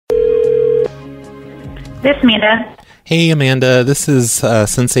This Amanda. Hey, Amanda. This is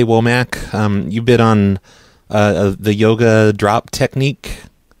Sensei Womack. You bid on the yoga drop technique,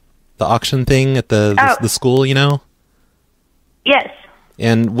 the auction thing at the school, you know? Yes.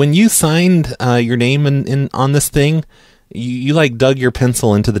 And when you signed your name in on this thing, you like dug your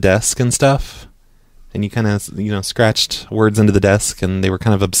pencil into the desk and stuff, and you kind of scratched words into the desk, and they were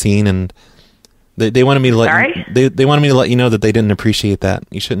kind of obscene, and they wanted me to let they wanted me to let you know that they didn't appreciate that.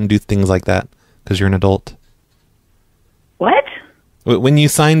 You shouldn't do things like that because you're an adult. What? When you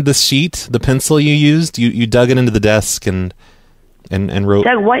signed the sheet, the pencil you used, you dug it into the desk and wrote.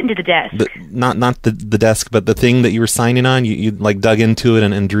 Dug what into the desk? Not the desk, but the thing that you were signing on. You like dug into it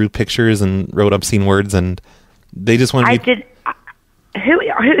and drew pictures and wrote obscene words, and they just wanted.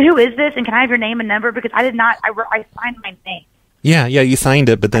 Who is this? And can I have your name and number? Because I did not. I signed my name. Yeah, you signed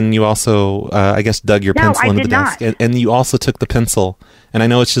it, but then you also, I guess, dug your pencil into the desk, and you also took the pencil. And I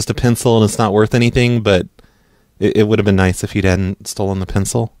know it's just a pencil and it's not worth anything, but it would have been nice if you hadn't stolen the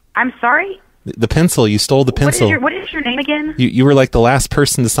pencil. I'm sorry? The pencil. You stole the pencil. What is your name again? You were like the last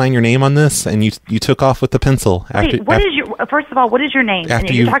person to sign your name on this, and you took off with the pencil. First of all, what is your name? And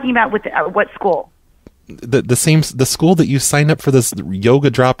you're talking about with what school? The school that you signed up for this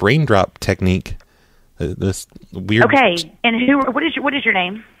yoga drop raindrop technique. This weird. Okay, and what is your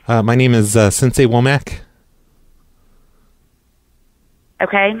name? My name is Sensei Womack.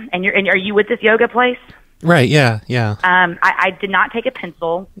 Okay, and are you with this yoga place? Right. Yeah. I did not take a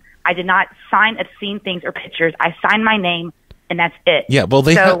pencil. I did not sign obscene things or pictures. I signed my name, and that's it. Yeah. Well,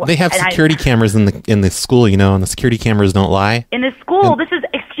 they have security cameras in the school, and the security cameras don't lie. In the school,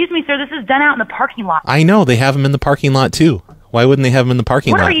 excuse me, sir, this is done out in the parking lot. I know they have them in the parking lot too. Why wouldn't they have them in the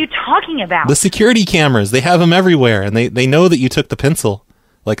parking lot? What are you talking about? The security cameras. They have them everywhere, and they know that you took the pencil.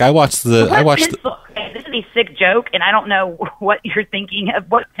 Like I watched the. Okay, this is a sick joke, and I don't know what you're thinking of.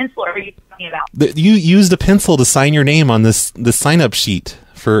 What pencil are you talking about? You used a pencil to sign your name on this sign-up sheet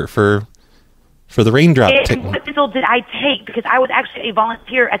for the raindrop technique. What pencil did I take? Because I was actually a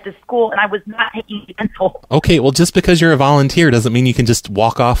volunteer at the school, and I was not taking a pencil. Okay, well, just because you're a volunteer doesn't mean you can just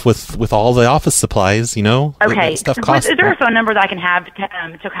walk off with all the office supplies, Okay. Stuff costs. Is there a phone number that I can have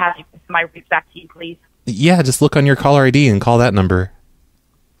to have my reach back to you, please? Yeah, just look on your caller ID and call that number.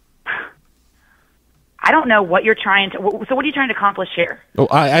 I don't know what you're trying to... So what are you trying to accomplish here? Oh,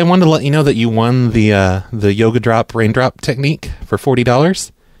 I wanted to let you know that you won the yoga drop raindrop technique for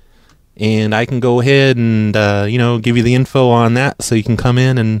 $40. And I can go ahead and give you the info on that, so you can come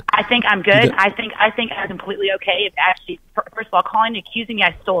in and. I think I'm good. I think I'm completely okay. If actually, first of all, calling and accusing me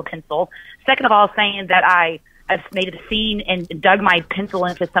I stole a pencil. Second of all, saying that I made a scene and dug my pencil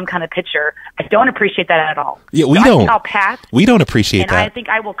into some kind of picture. I don't appreciate that at all. Yeah, we don't. I think I'll pass. We don't appreciate that. And I think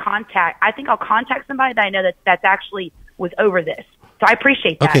I'll contact somebody that I know that's actually was over this. So I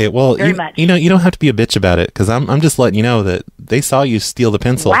appreciate that. Okay, well, very much. You don't have to be a bitch about it, because I'm just letting you know that they saw you steal the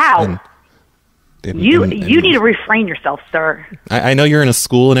pencil. Wow. You need to refrain yourself, sir. I know you're in a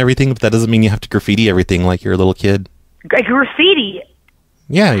school and everything, but that doesn't mean you have to graffiti everything like you're a little kid. Graffiti?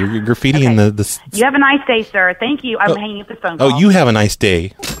 Yeah, you're graffitiing the. You have a nice day, sir. Thank you. I'm hanging up the phone call. Oh, you have a nice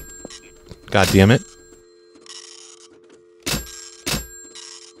day. God damn it.